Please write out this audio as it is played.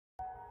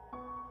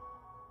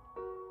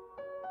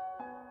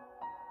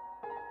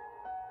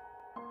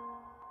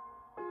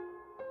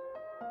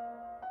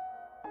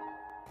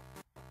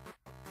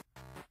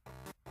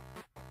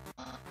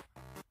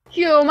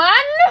Human!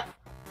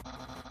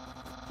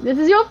 This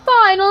is your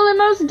final and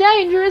most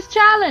dangerous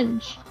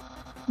challenge.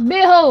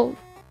 Behold,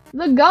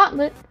 the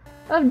Gauntlet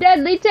of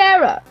Deadly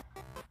Terror.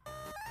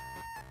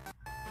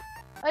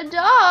 A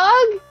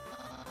dog?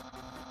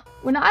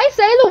 When I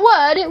say the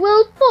word, it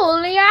will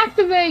fully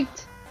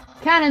activate.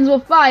 Cannons will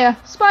fire,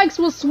 spikes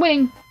will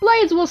swing,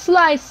 blades will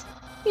slice.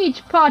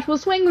 Each part will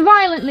swing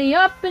violently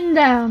up and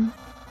down.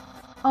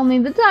 Only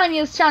the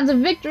tiniest chance of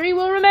victory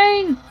will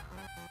remain.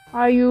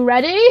 Are you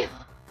ready?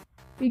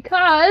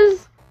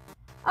 Because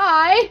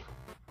I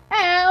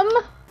am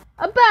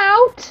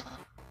about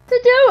to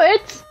do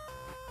it.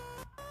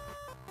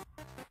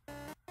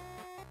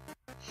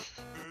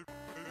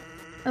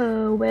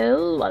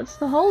 Well, what's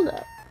the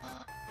holdup?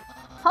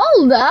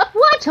 Hold up?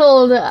 What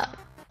hold up?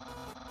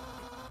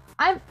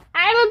 I'm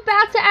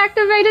about to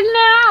activate it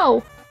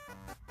now.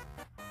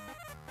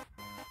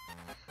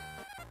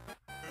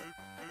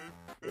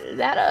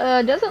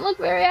 That doesn't look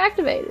very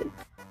activated.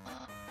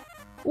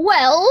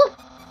 Well,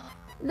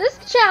 this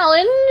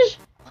challenge,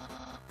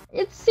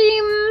 it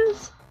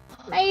seems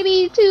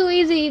maybe too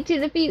easy to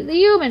defeat the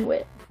human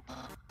with.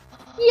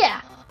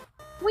 Yeah,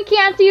 we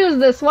can't use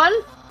this one.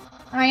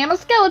 I am a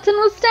skeleton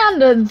with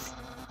standards.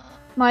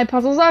 My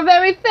puzzles are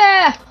very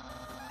fair,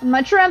 and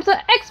my tramps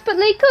are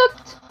expertly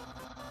cooked.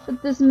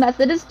 But this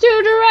method is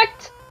too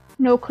direct.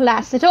 No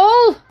class at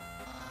all.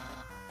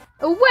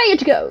 Away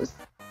it goes.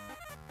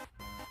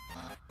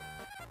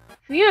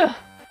 Phew.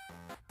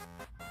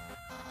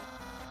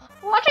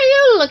 What are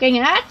you looking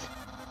at?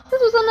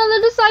 This was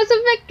another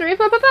decisive victory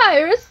for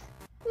Papyrus.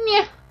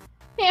 Yeah.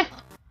 Yeah.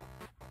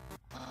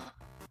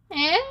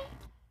 Eh?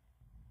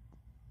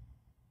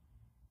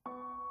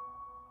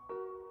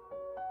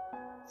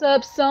 What's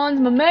up, sons,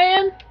 my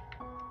man?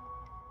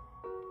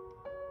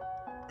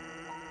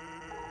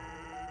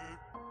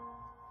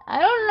 I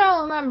don't know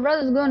what my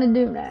brother's gonna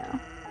do now.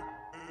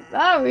 If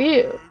I were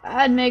you,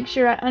 I'd make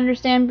sure I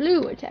understand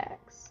blue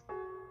attacks.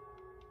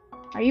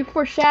 Are you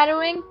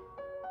foreshadowing?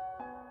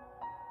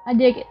 I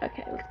dig it.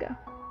 Okay, let's go.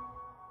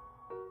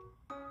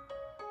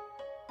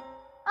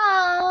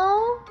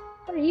 Oh,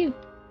 what are you?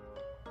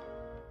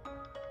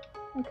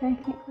 Okay,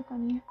 can't click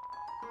on you.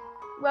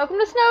 Welcome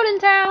to Snowden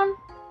Town.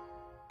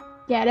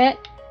 Get it?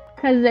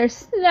 Cause they're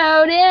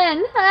snowed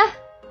in. Ha!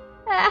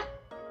 Ha!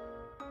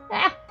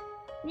 Ha!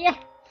 Yeah.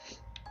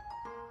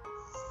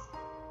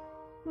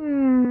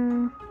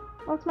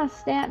 What's my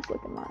stats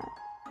looking like?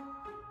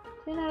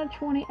 10 out of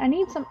 20. I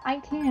need some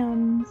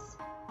items.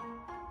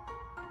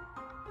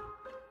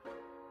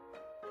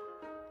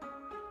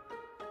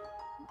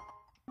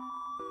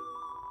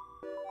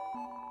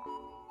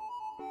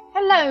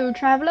 Hello,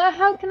 traveler.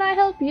 How can I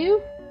help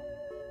you?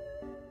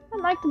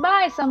 I'd like to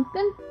buy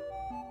something.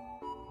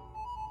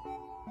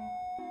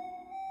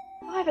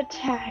 5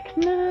 attack.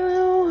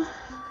 No.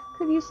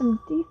 Could use some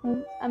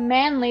defense. A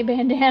manly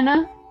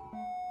bandana.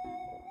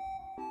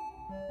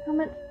 How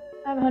much?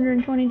 I have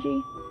 120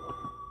 G.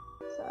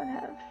 So I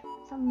have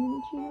some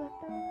mini G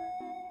left over.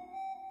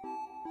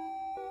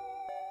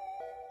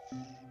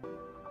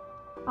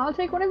 I'll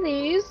take one of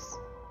these.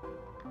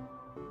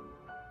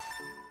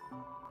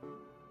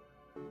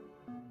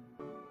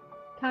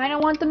 Kinda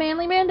want the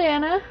manly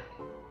bandana.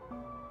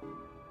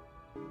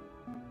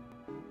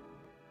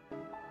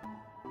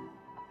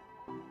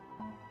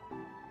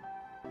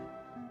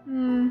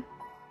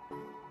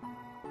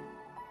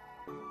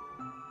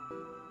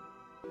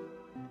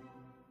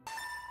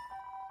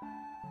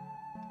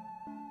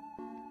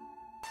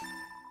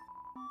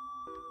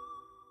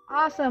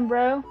 Awesome,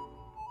 bro.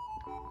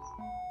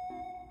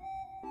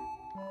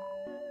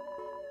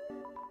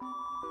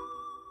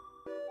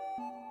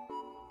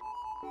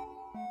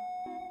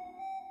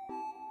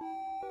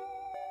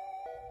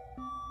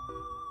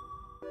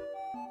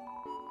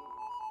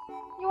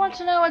 You want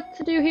to know what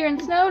to do here in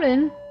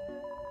Snowden?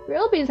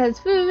 Grillby's has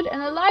food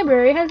and the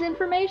library has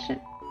information.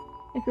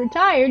 If you're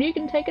tired, you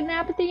can take a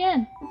nap at the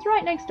inn. It's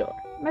right next door.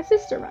 My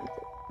sister runs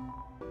it.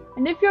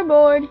 And if you're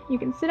bored, you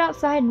can sit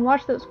outside and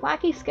watch those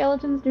wacky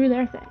skeletons do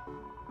their thing.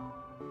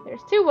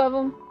 There's 2 of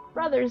them.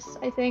 Brothers,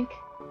 I think.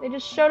 They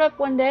just showed up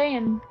one day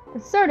and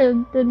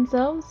asserted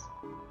themselves.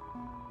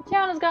 The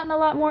town has gotten a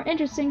lot more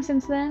interesting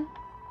since then.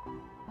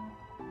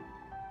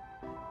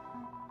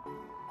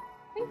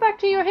 Think back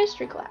to your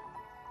history class.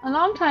 A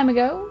long time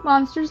ago,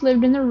 monsters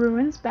lived in the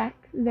ruins back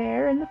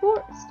there in the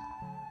forest.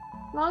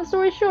 Long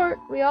story short,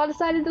 we all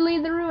decided to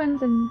leave the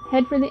ruins and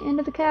head for the end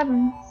of the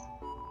caverns.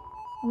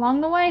 Along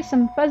the way,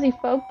 some fuzzy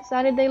folk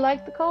decided they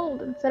liked the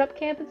cold and set up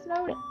camp in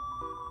Snowden.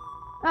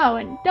 Oh,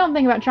 and don't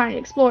think about trying to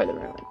explore the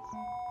ruins.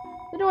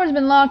 The door's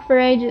been locked for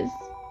ages,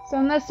 so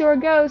unless you're a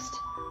ghost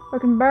or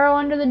can burrow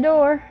under the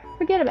door,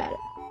 forget about it.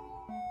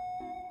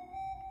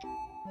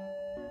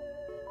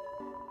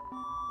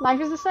 Life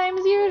is the same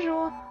as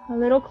usual, a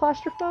little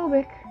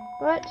claustrophobic,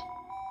 but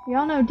we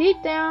all know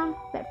deep down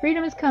that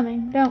freedom is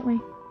coming, don't we?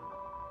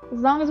 As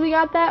long as we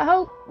got that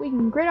hope, we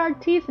can grit our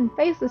teeth and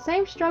face the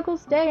same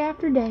struggles day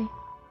after day.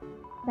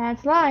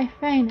 That's life,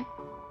 ain't it?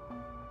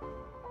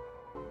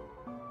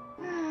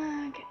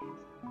 Okay.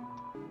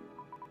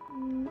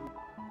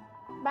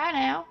 Bye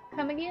now.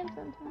 come again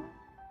sometime.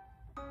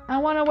 I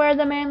want to wear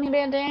the manly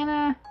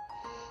bandana.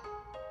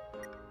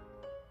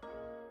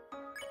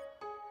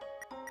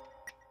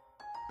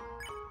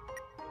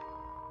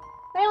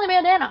 Manly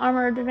bandana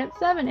armor defense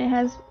 7. It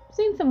has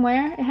seen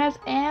somewhere. It has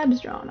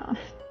abs drawn on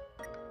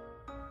it.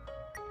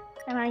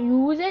 Can I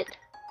use it?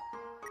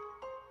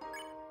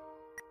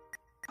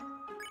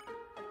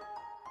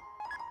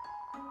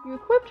 You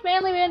equipped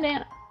manly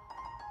bandana.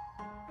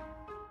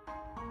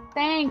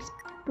 Thanks,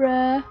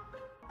 bruh.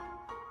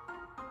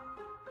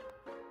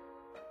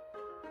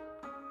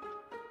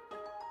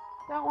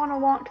 Don't want to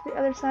walk to the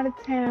other side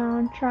of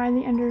town. Try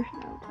the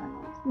Undertale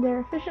tunnels.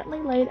 They're efficiently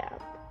laid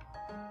out.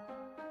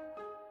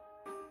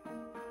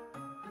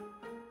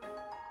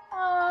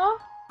 Aww.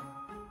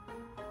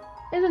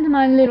 Isn't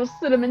my little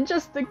cinnamon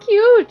just the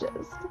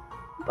cutest?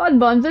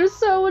 Buns are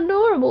so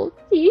adorable.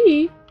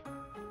 Hee.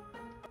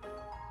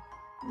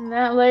 And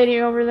that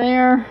lady over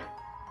there.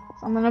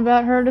 Something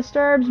about her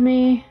disturbs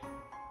me.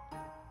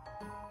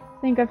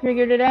 Think I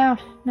figured it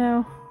out.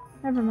 No,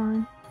 never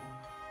mind.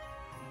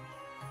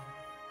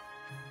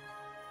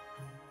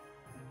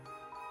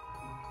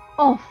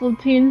 Awful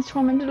teens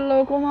tormented a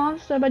local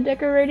monster by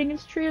decorating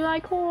its tree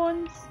like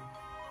horns.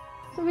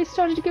 So we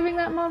started giving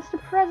that monster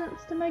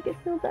presents to make it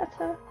feel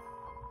better.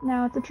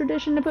 Now it's a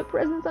tradition to put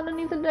presents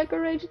underneath a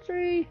decorated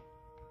tree.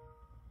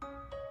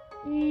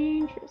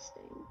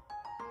 Interesting.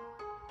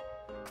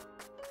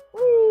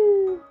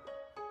 Woo!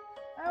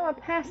 Oh, I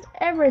passed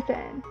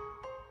everything.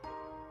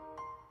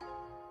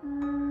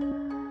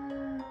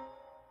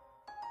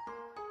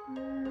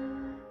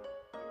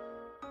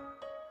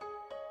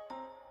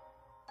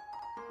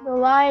 The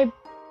library.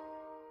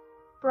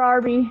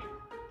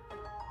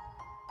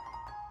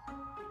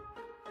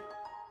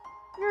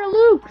 You're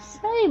Luke's.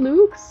 Hey,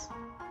 Luke's.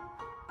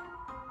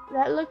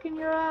 That look in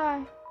your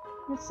eye.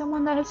 You're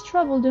someone that has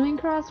trouble doing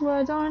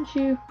crosswords, aren't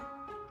you?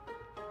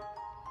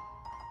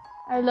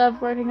 I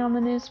love working on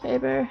the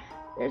newspaper.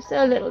 There's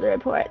so little to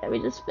report that we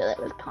just fill it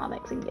with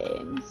comics and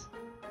games.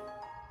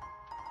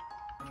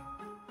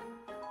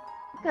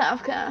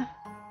 Kafka.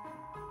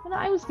 When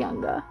I was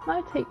younger,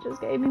 my teachers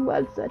gave me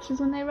word searches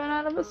when they ran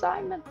out of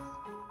assignments.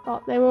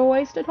 Thought they were a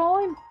waste of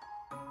time.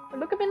 But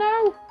look at me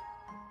now.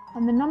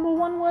 I'm the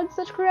 #1 word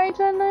search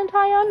creator in the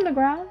entire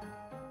underground.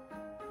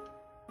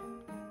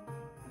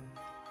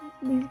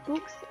 These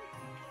books.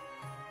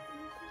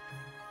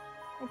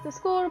 It's a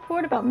school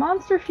report about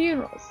monster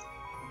funerals.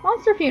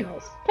 Monster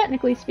funerals,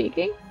 technically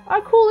speaking,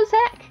 are cool as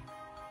heck.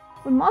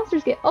 When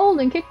monsters get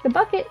old and kick the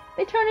bucket,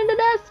 they turn into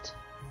dust.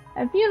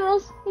 At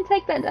funerals, you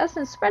take that dust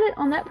and spread it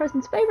on that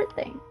person's favorite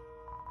thing.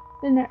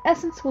 Then their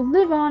essence will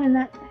live on in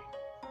that thing.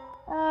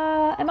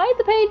 Am I at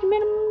the page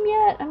minimum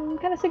yet? I'm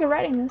kind of sick of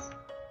writing this.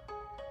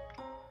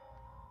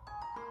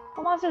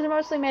 While monsters are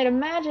mostly made of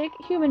magic,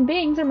 human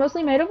beings are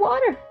mostly made of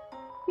water.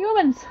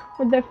 Humans,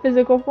 with their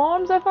physical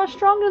forms, are far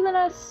stronger than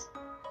us.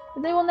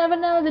 But they will never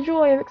know the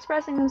joy of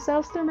expressing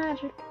themselves through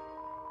magic.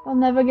 They'll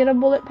never get a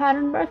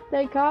bullet-patterned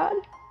birthday card.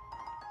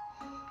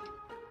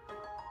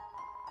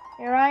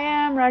 Here I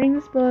am, writing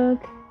this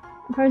book.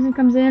 A person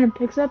comes in and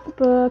picks up the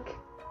book.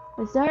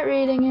 I start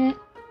reading it.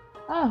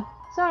 Oh,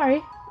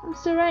 sorry, I'm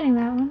still writing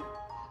that one.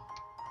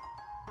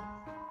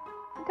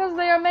 Because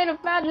they are made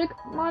of magic,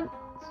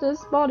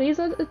 monsters' bodies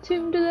are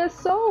attuned to their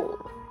soul.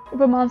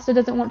 If a monster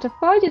doesn't want to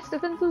fight, its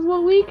defenses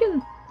will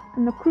weaken.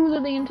 And the crueler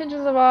the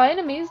intentions of our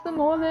enemies, the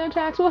more their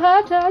attacks will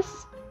hurt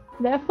us.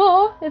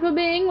 Therefore, if a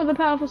being with a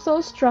powerful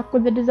soul struck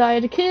with the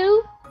desire to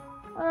kill,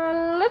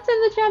 let's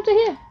end the chapter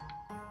here.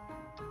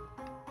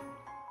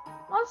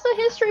 Monster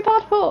History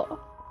Part 4.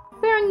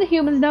 Fearing the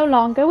humans no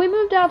longer, we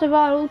moved out of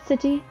our old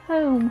city,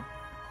 home.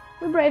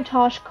 We braved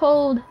harsh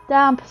cold,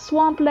 damp,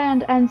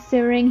 swampland, and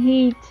searing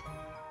heat,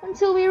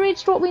 until we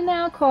reached what we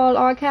now call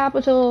our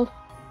capital,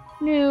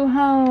 New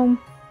Home.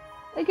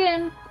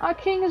 Again, our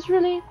king is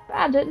really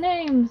bad at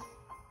names.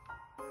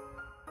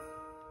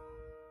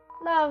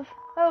 Love,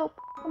 hope,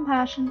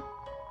 compassion.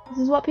 This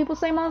is what people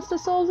say monster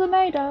souls are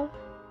made of.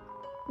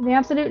 But the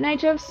absolute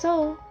nature of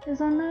soul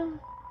is unknown.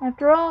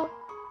 After all,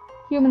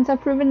 humans have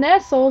proven their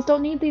souls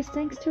don't need these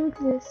things to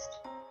exist.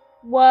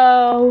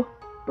 Whoa,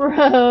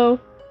 bro.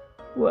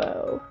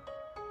 Whoa.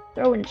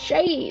 Throwing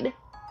shade.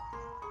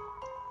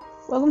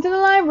 Welcome to the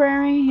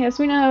library. Yes,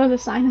 we know, the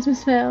sign is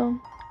misspelled.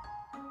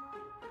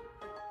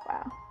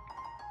 Wow.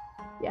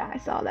 Yeah, I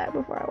saw that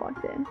before I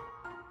walked in.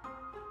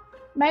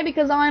 Maybe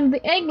because I'm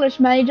the English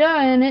major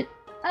and it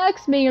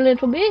irks me a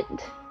little bit.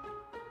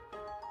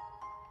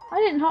 I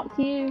didn't talk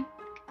to you.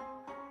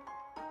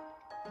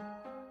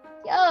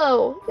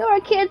 Yo, you're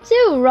a kid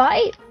too,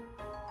 right?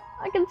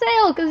 I can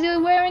tell because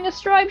you're wearing a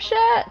striped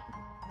shirt.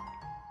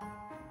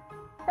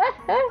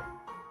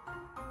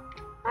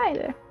 Hi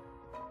there.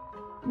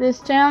 This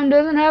town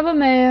doesn't have a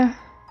mayor,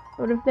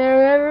 but if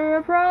there's ever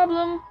a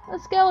problem, a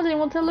skeleton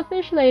will tell the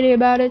fish lady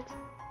about it.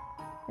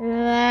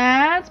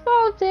 That's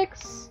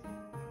politics.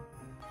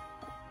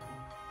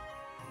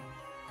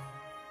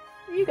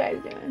 What are you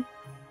guys doing?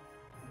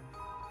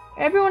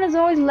 Everyone is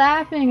always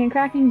laughing and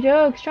cracking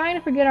jokes, trying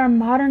to forget our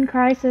modern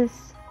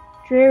crisis.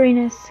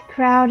 Dreariness,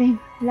 crowding,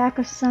 lack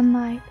of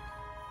sunlight.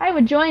 I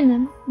would join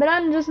them, but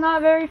I'm just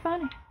not very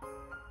funny.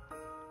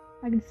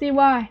 I can see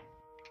why.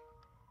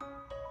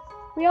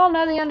 We all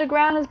know the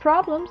underground has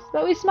problems,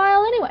 but we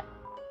smile anyway.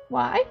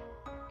 Why?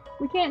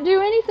 We can't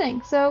do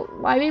anything, so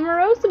why be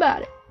morose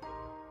about it?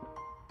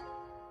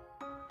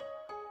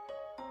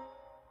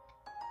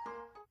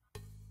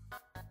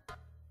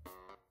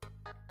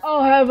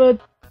 I'll have a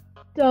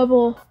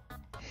double.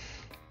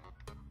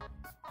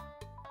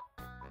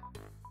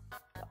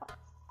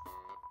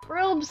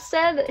 Frilb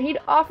said that he'd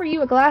offer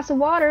you a glass of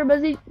water,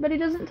 but he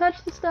doesn't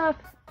touch the stuff.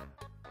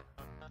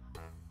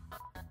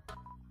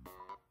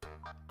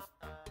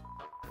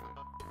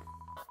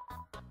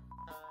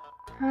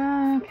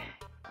 Okay.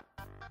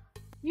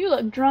 You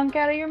look drunk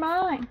out of your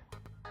mind.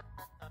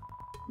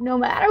 No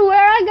matter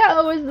where I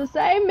go, it's the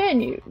same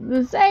menu,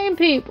 the same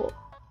people.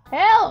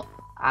 Hell,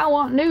 I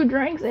want new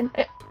drinks and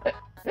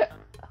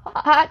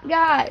hot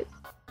guys.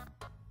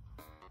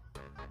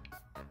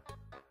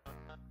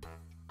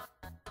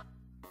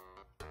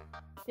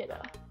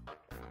 Ditto.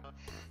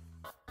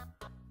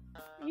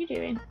 What are you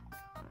doing?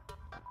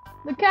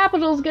 The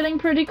capital's getting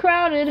pretty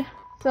crowded,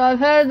 so I've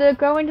heard they're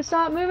going to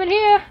start moving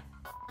here.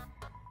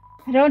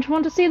 I don't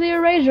want to see the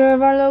erasure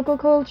of our local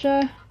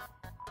culture,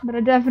 but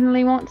I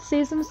definitely want to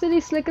see some city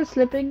slickers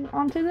slipping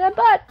onto their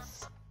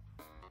butts.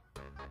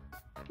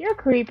 You're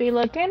creepy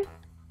looking.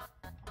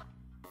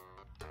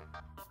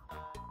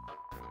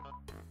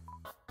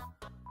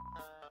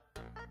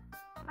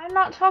 I'm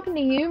not talking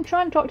to you, I'm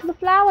trying to talk to the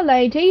flower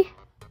lady.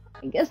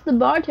 I guess the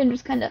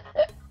bartender's kinda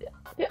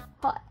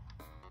hot.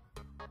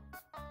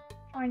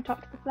 Trying to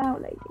talk to the flower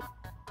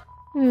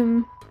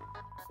lady.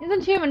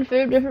 Isn't human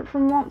food different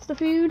from monster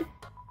food?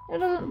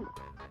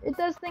 It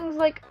does things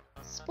like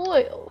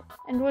spoil,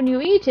 and when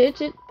you eat it,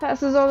 it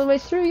passes all the way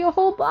through your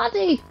whole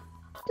body.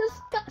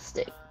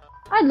 Disgusting.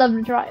 I'd love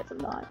to try it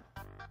sometime.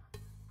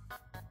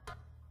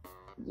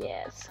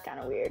 Yes,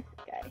 kinda weird.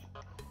 Okay.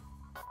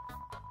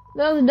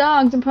 Those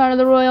dogs are part of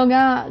the Royal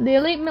Guard, the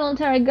elite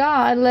military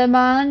guard led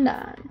by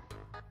Undertale.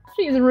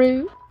 She's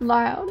rude,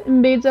 loud,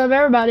 and beats up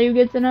everybody who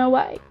gets in her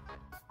way.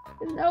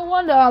 It's no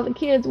wonder all the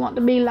kids want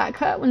to be like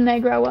her when they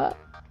grow up.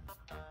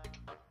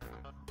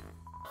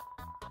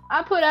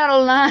 I put out a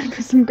line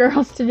for some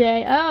girls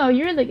today. Oh,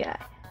 you're the guy.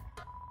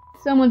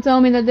 Someone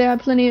told me that there are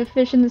plenty of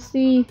fish in the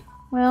sea.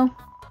 Well,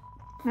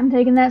 I'm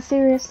taking that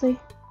seriously.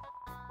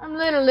 I'm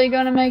literally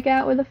gonna make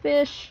out with a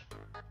fish.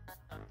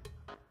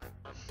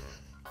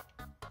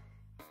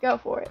 Go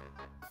for it.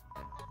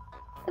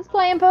 It's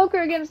playing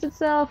poker against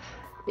itself.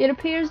 It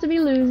appears to be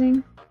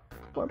losing.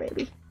 Poor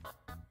baby.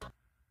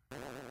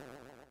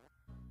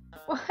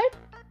 What?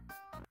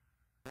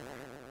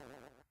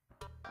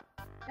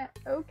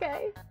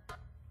 Okay.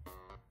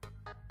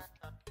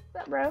 What's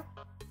up, bro?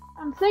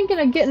 I'm thinking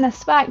of getting a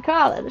spiked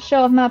collar to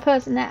show off my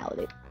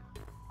personality.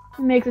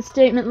 It makes a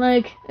statement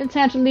like,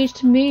 attach a leash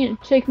to me and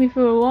take me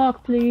for a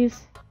walk,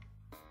 please.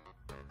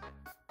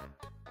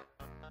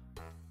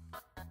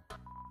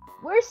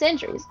 We're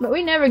sentries, but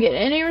we never get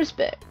any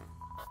respect.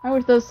 I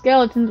wish those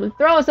skeletons would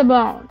throw us a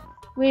bone.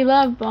 We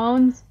love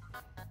bones.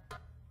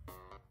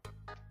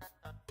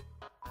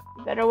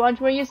 You better watch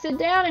where you sit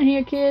down in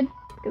here, kid,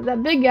 because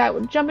that big guy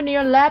will jump into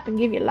your lap and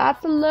give you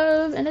lots of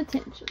love and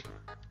attention.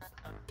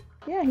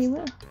 Yeah, he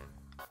will.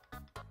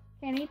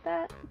 Can't eat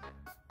that?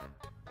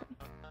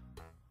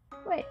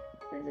 Wait,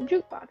 there's a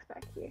jukebox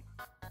back here.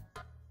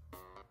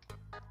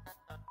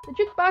 The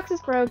jukebox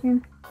is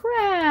broken.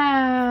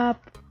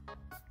 Crap!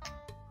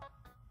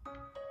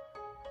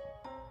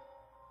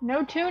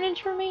 No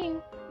tunage for me.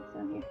 What's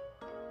on here?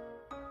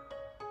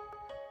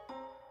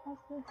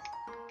 What's this?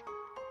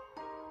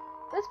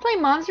 Let's play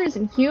Monsters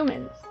and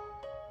Humans.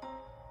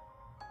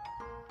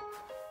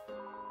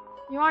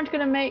 You aren't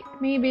gonna make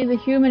me be the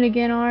human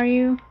again, are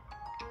you?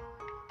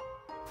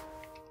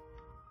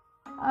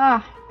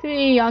 Ah, to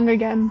be young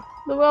again.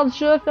 The world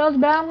sure felt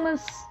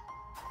boundless.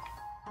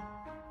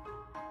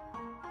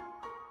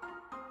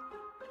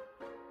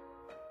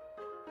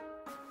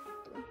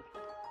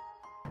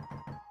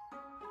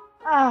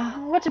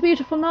 Ah, what a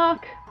beautiful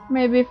knock.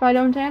 Maybe if I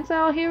don't answer,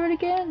 I'll hear it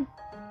again.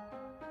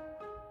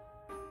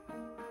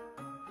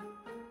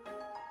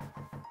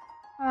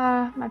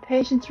 Ah, my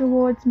patience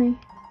rewards me.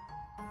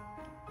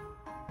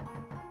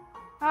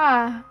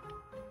 Ah.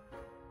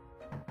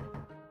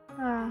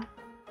 Ah.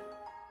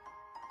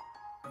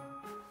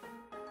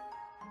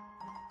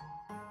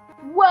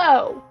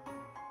 Whoa!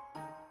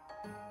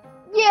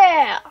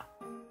 Yeah!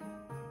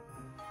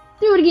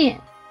 Do it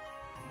again.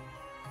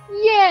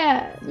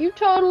 Yeah, you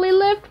totally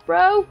lived,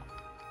 bro.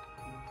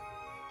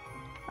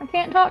 I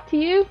can't talk to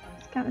you.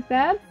 It's kind of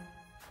sad.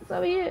 What's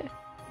over here?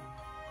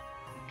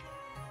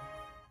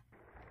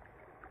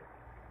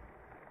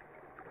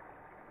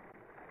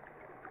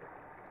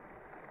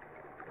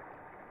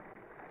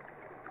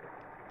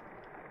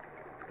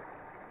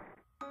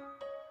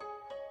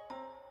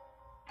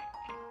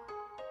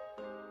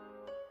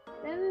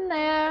 In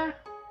there.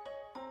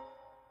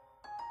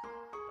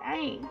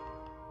 Dang.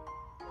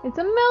 It's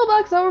a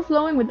mailbox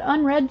overflowing with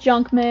unread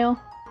junk mail.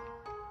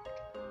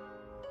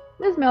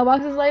 This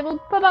mailbox is labeled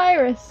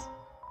Papyrus.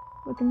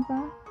 Look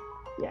inside.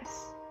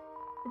 Yes.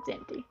 It's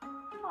empty.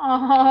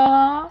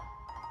 Aww.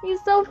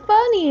 He's so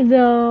funny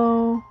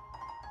though.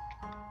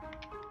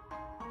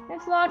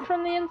 It's locked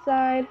from the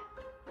inside.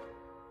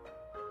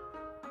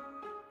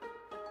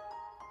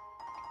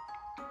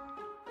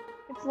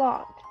 It's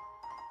locked.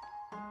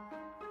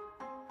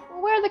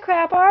 Well, where the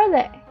crap are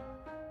they?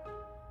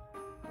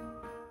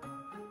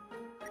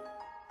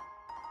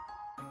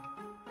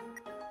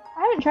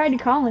 I haven't tried to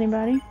call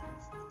anybody.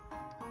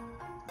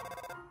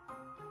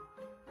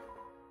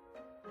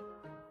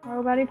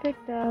 Nobody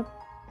picked up.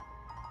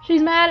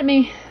 She's mad at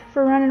me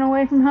for running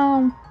away from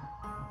home.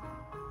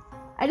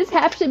 I just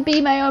have to be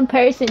my own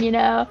person, you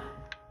know.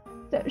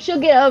 So she'll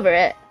get over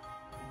it.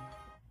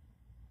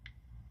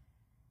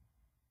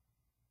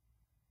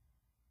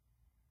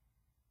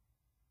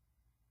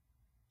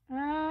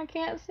 I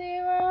can't see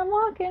where I'm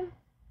walking.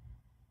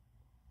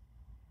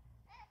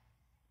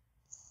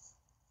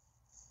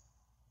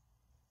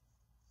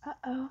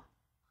 Uh-oh.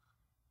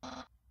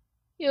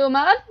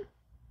 Human?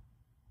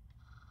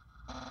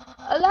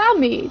 Allow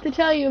me to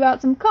tell you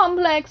about some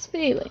complex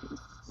feelings.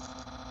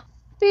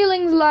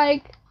 Feelings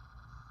like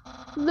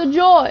the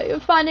joy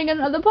of finding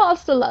another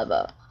pasta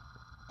lover,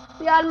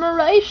 the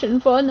admiration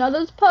for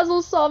another's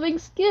puzzle-solving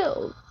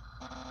skills,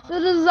 the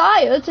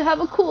desire to have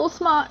a cool,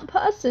 smart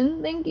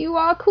person think you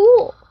are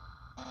cool.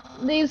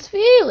 These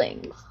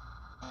feelings,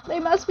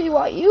 they must be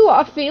what you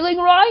are feeling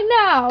right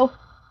now.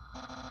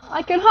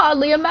 I can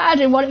hardly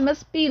imagine what it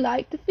must be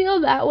like to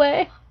feel that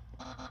way.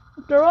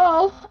 After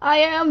all, I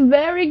am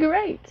very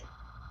great.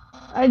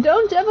 I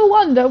don't ever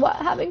wonder what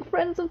having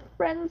lots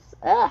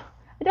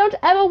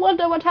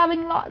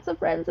of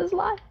friends is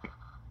like.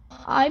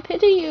 I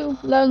pity you,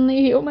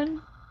 lonely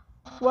human.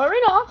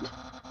 Worry not.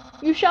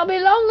 You shall be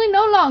lonely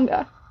no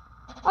longer.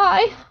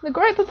 I, the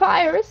great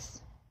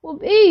Papyrus, will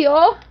be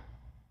your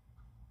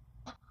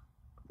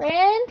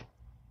friend?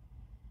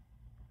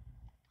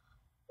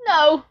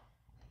 No.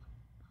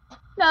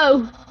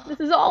 No,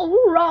 this is all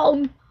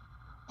wrong.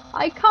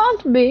 I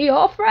can't be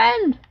your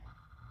friend.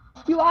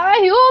 You are a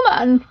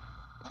human.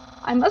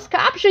 I must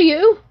capture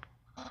you.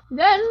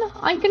 Then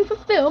I can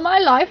fulfill my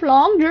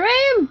lifelong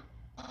dream.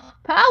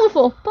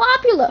 Powerful,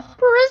 popular,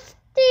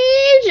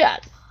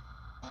 prestigious.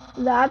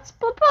 That's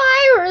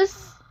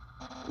Papyrus,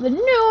 the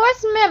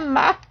newest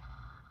member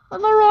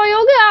of the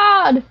Royal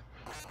Guard.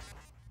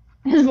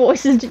 His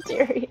voice is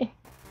deteriorating.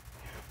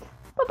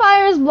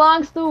 Papyrus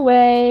blocks the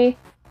way.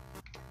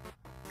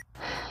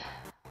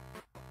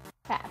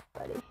 Pat,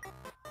 buddy.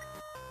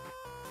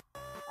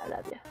 I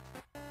love you.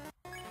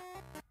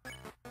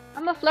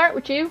 I'm gonna flirt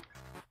with you.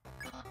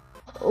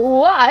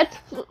 What?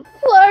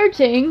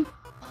 Flirting?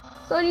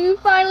 So you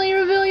finally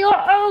reveal your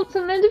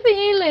ultimate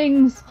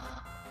feelings?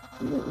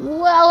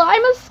 Well,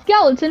 I'm a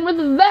skeleton with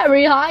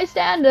very high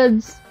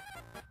standards.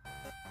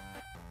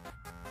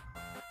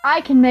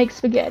 I can make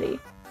spaghetti.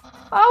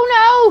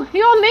 Oh no!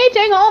 You're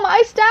meeting all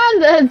my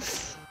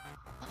standards!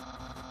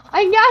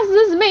 I guess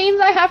this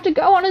means I have to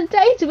go on a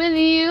date with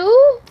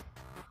you.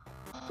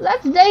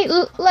 Let's date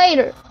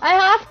later. I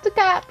have to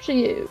capture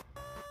you.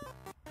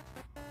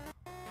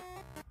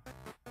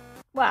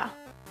 Wow.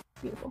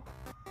 Beautiful.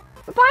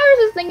 Papyrus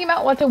is thinking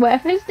about what to wear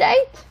for his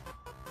date.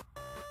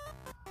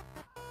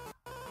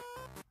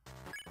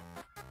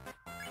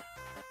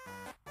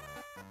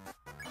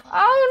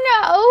 Oh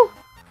no!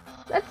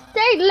 Let's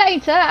date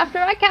later after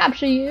I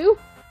capture you.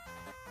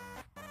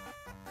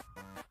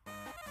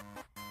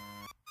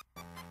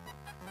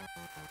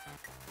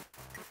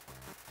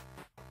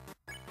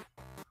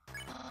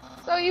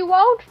 So you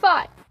won't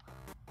fight.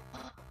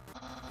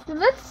 So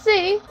let's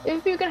see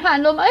if you can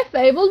handle my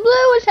fabled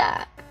blue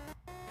attack.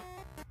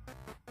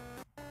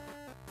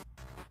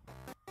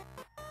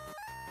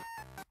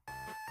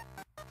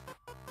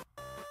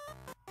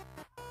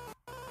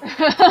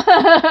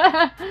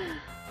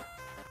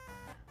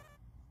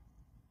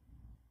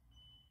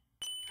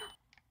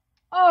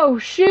 Oh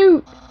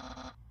shoot!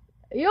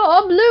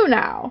 You're blue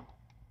now.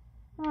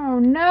 Oh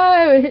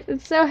no,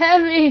 it's so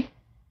heavy.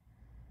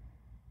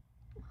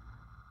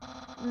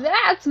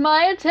 That's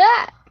my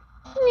attack.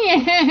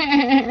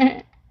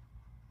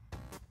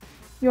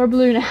 You're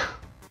blue now.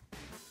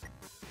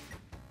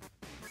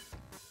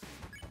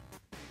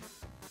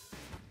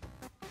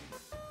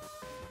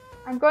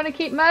 I'm going to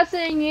keep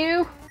messing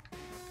you.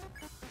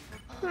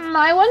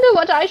 I wonder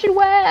what I should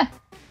wear.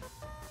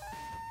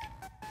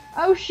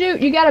 Oh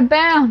shoot, you gotta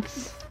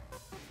bounce.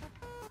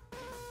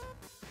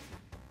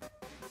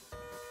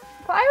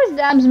 Papyrus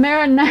dabs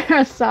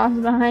marinara sauce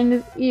behind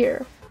his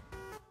ear.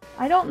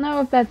 I don't know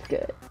if that's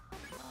good.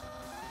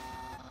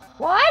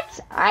 What?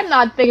 I'm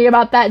not thinking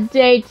about that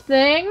date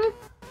thing.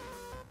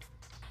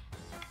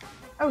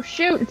 Oh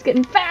shoot, it's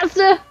getting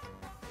faster.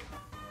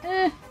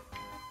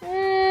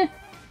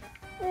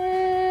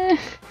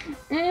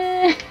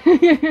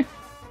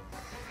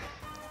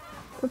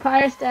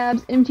 Papyrus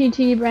stabs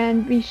MTT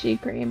brand Vichy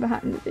cream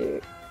behind his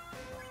ear.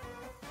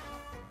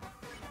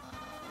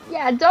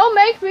 Yeah, don't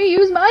make me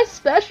use my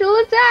special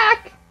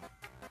attack.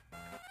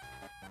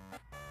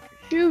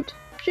 Shoot,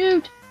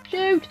 shoot,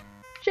 Shoot!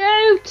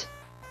 Shoot!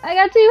 I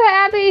got too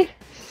happy!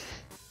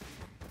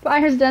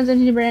 Papyrus does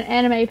into brand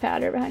anime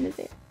powder behind his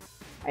ear.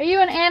 Are you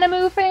an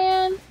Animu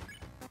fan?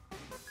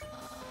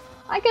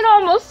 I can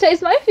almost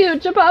taste my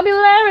future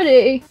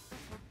popularity!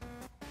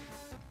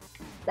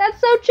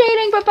 That's so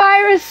cheating,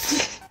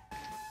 Papyrus!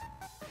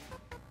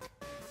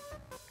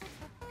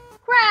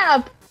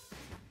 Crap!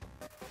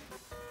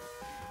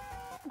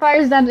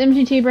 Papyrus dabs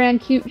MGT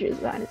brand cute juice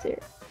behind his ear.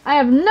 I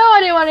have no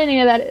idea what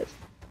any of that is.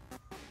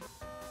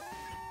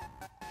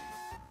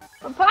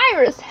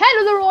 Papyrus, head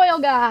of the royal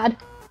guard!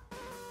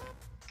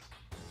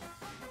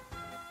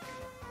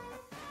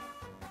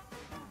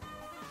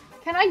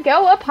 Can I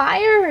go up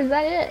higher, or is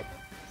that it?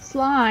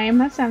 Slime,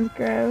 that sounds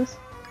gross.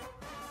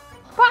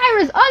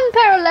 Papyrus,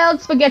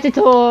 unparalleled spaghetti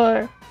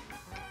tour!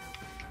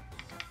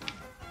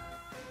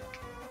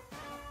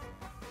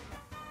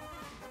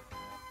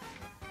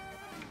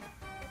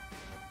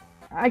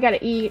 I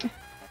gotta eat.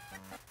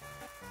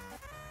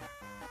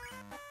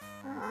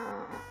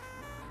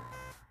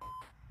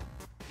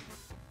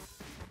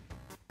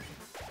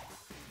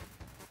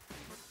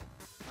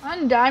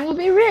 Undyne will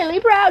be really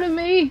proud of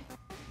me.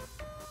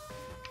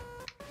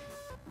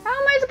 How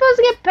am I supposed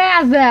to get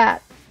past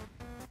that?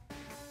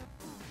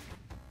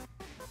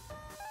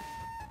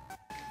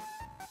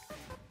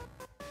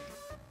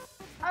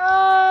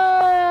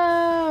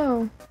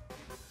 Oh!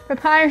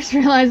 Papyrus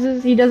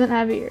realizes he doesn't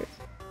have ears.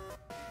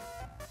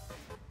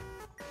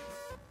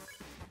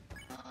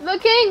 The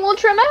king will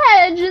trim a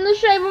hedge in the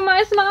shape of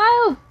my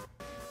smile.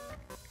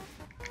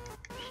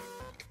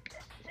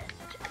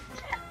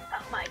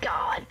 Oh my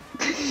god.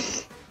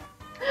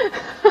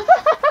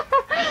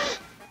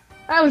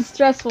 That was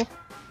stressful.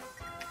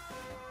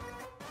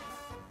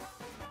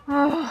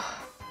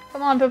 Oh,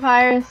 come on,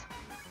 Papyrus.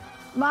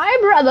 My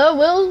brother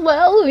will,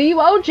 well, he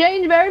won't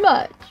change very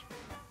much.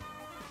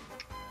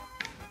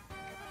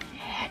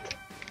 Shit.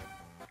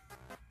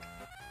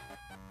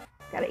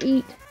 Gotta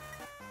eat.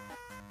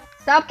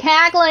 Stop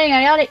cackling,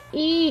 I gotta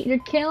eat. You're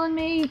killing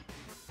me.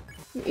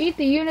 You eat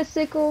the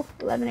unicycle,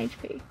 11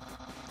 HP.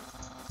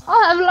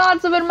 I'll have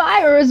lots of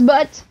admirers,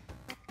 but...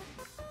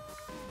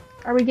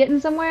 Are we getting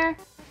somewhere?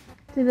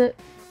 To the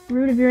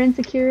root of your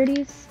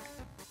insecurities?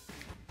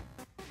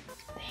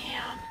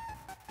 Damn.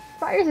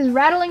 Papyrus is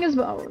rattling his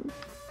bones.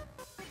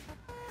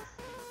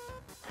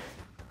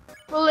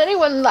 Will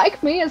anyone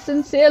like me as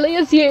sincerely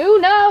as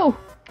you? No!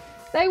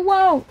 They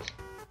won't.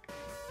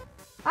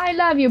 I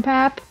love you,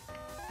 Pap.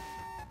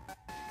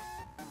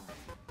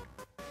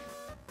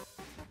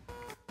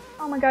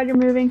 Oh my god, you're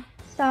moving.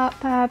 Stop,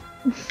 Pap.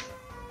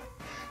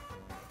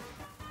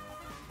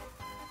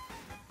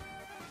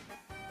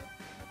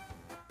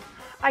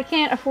 I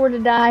can't afford to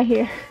die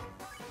here.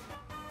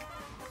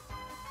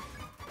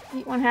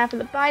 Eat one half of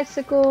the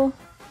bicycle.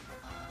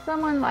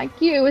 Someone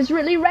like you is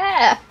really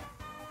rare.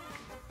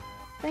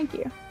 Thank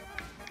you.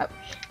 Oh,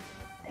 shit.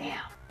 Damn.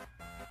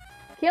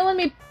 Killing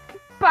me,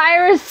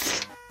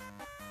 Papyrus.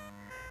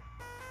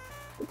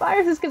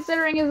 Papyrus is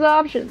considering his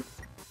options.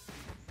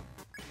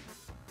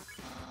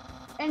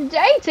 And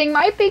dating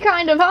might be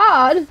kind of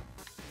hard.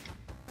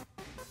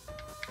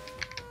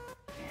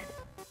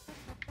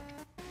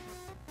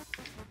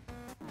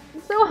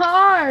 It's so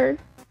hard.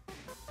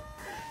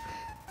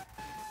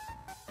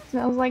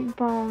 Smells like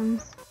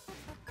bones.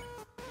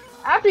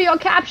 After you're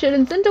captured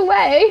and sent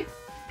away.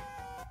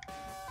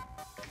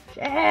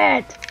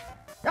 Shit.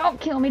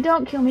 Don't kill me,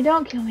 don't kill me,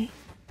 don't kill me.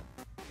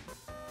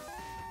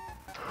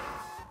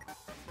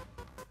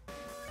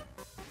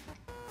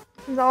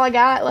 This is all I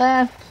got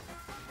left.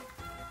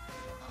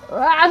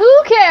 Ah,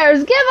 who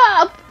cares? Give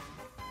up!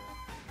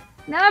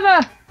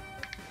 Never!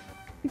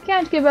 You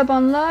can't give up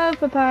on love,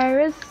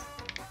 Papyrus.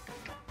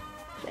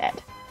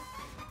 Shit.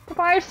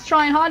 Papyrus is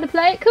trying hard to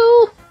play it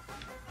cool.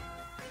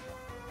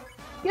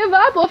 Give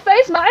up or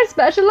face my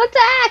special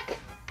attack!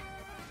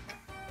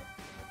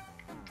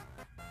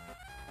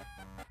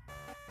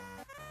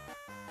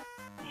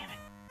 Damn it.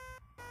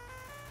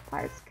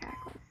 Papyrus is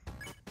cackling.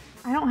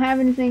 I don't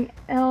have anything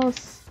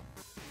else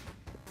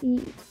to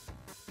eat.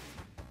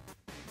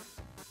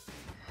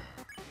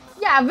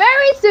 Yeah,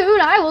 very soon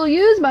I will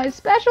use my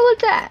special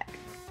attack.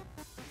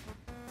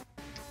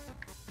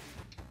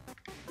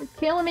 You're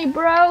killing me,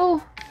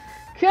 bro.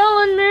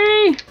 Killing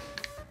me.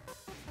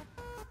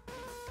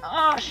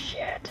 Oh,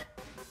 shit.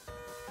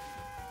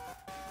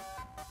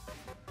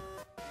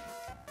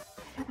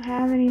 I don't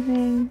have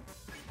anything.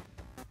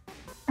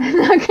 I'm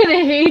not gonna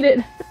eat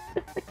it.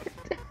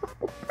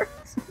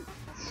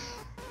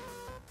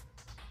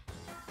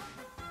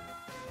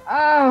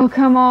 Oh,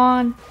 come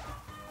on.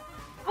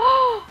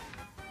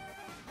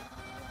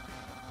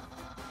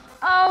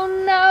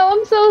 Oh no,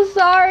 I'm so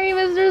sorry,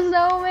 Mr.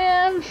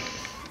 Snowman.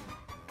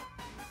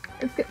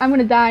 I'm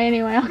gonna die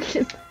anyway, I'll get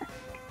it.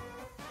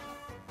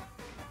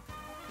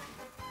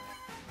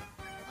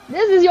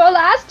 This is your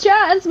last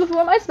chance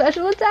before my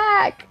special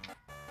attack.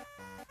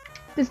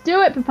 Just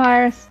do it,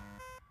 Papyrus.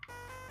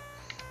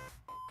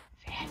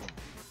 Shit.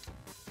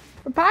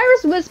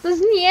 Papyrus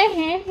whispers,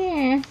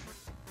 yeah.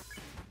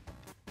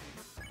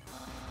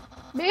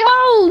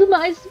 Behold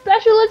my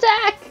special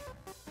attack!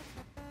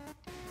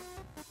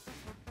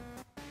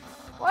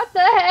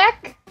 What the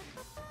heck?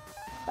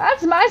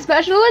 That's my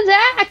special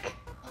attack!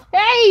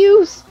 Hey,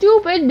 you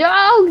stupid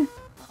dog!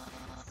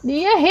 Do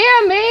you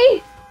hear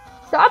me?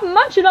 Stop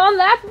munching on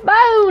that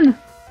bone!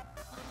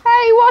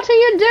 Hey, what are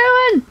you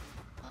doing?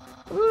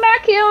 I'm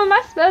back here with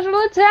my special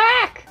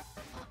attack!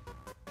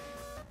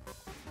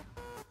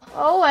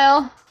 Oh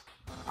well.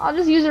 I'll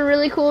just use a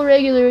really cool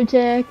regular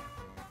attack.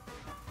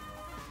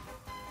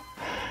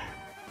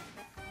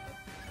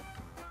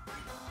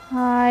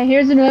 Hi,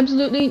 here's an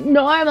absolutely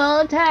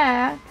normal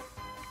attack.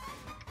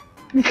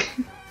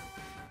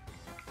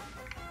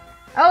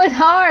 Oh, it's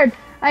hard!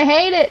 I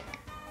hate it!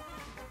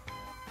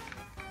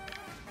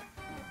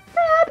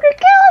 Stop, you're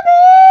killing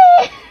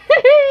me!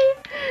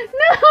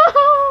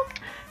 No!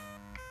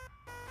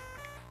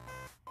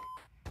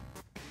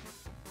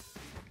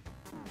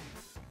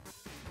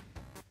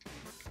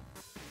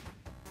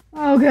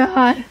 Oh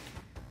god.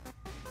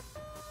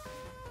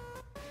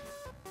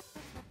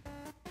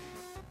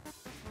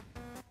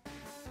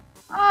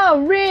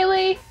 Oh,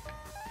 really?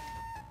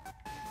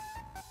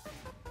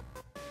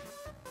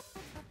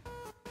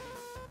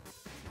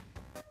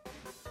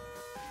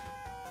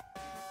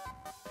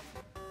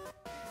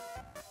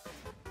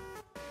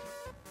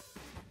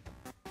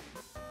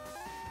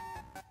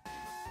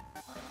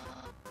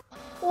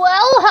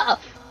 Well,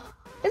 Huff,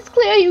 it's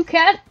clear you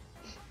can't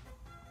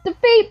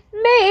defeat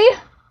me.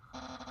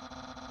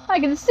 I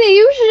can see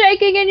you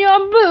shaking in your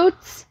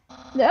boots.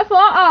 Therefore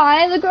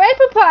I, the great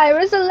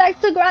Papyrus,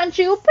 elect to grant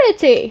you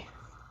pity.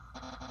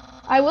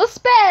 I will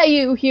spare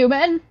you,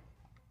 human.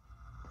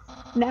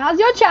 Now's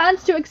your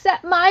chance to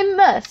accept my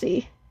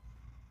mercy.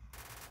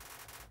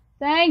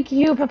 Thank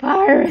you,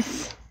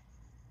 Papyrus.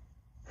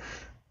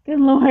 Good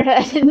lord,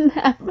 I didn't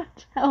have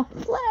much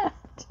health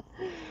left.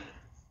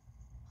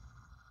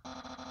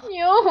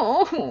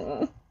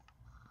 Yo.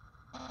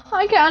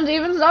 I can't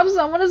even stop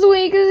someone as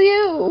weak as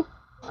you.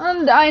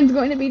 Undyne's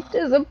going to be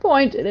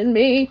disappointed in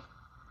me.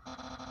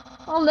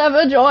 I'll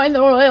never join the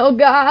royal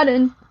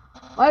garden.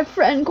 My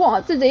friend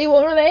quantity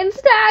will remain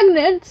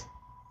stagnant.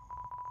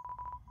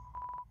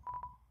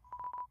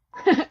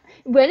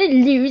 What a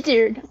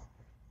loser.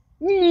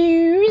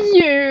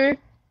 Loser.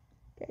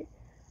 Okay.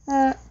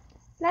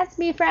 Let's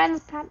be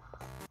friends, Pat.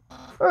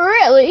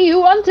 Really? You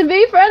want to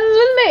be friends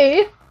with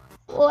me?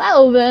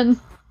 Well then,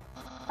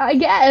 I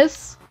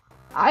guess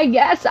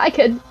I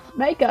could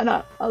make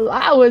an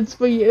allowance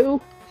for you.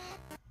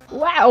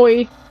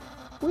 Wowie,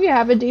 we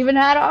haven't even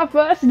had our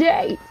first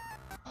date,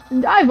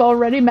 and I've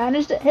already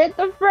managed to hit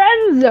the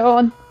friend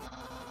zone.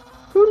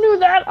 Who knew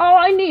that all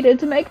I needed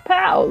to make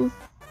pals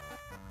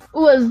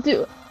was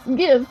to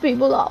give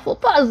people awful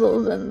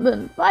puzzles and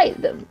then fight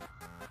them?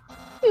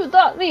 You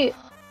taught me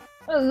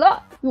a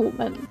lot,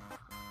 human.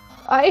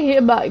 I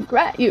hereby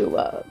grant you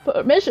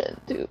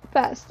permission to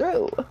pass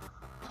through,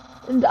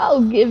 and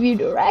I'll give you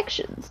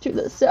directions to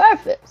the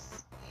surface.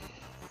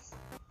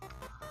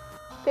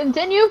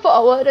 Continue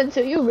forward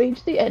until you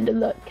reach the end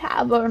of the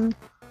cavern.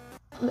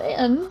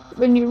 Then,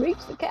 when you reach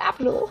the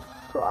capital,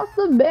 cross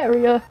the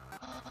barrier.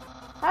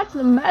 That's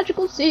the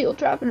magical seal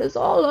trapping us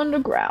all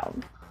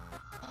underground.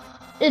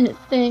 In it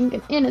thing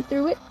and in it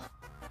through it.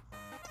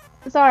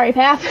 Sorry,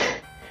 Pap.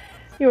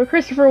 You were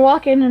Christopher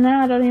Walken, and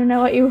now I don't even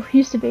know what you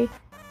used to be.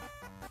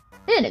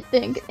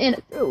 Anything can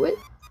enter through it,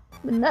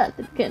 but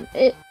nothing can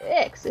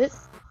exit.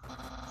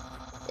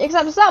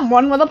 Except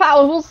someone with a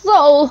powerful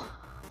soul,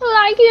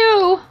 like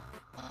you.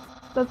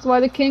 That's why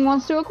the king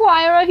wants to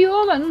acquire a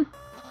human.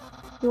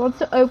 He wants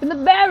to open the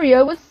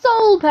barrier with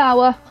soul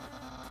power.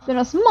 Then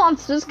us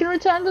monsters can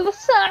return to the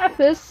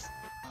surface.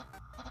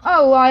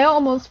 Oh, I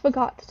almost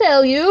forgot to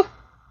tell you.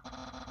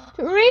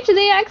 To reach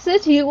the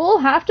exit, you will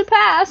have to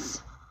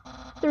pass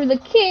through the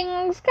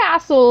king's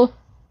castle.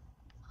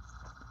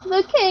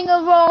 The king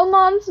of all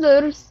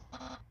monsters.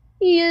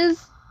 He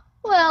is,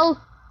 well,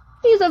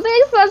 he's a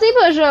big fussy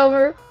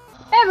pushover.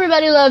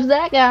 Everybody loves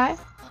that guy.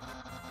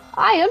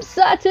 I am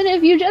certain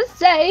if you just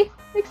say,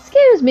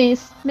 "Excuse me,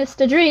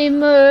 Mr.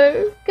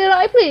 Dreamer, can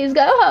I please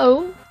go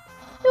home?"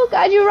 he'll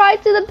guide you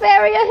right to the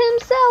barrier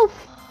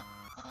himself.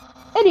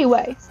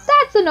 Anyway,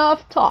 that's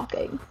enough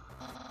talking.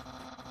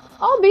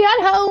 I'll be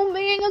at home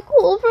being a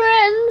cool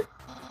friend.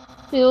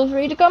 Feel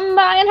free to come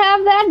by and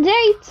have that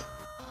date.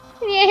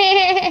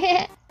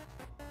 Yeah.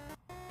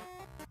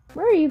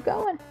 Where are you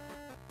going?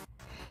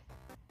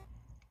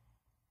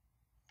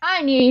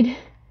 I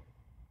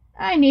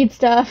need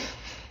stuff.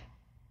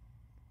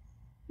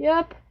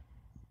 Yup.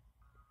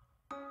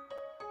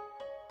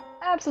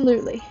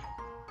 Absolutely.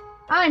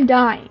 I'm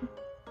dying.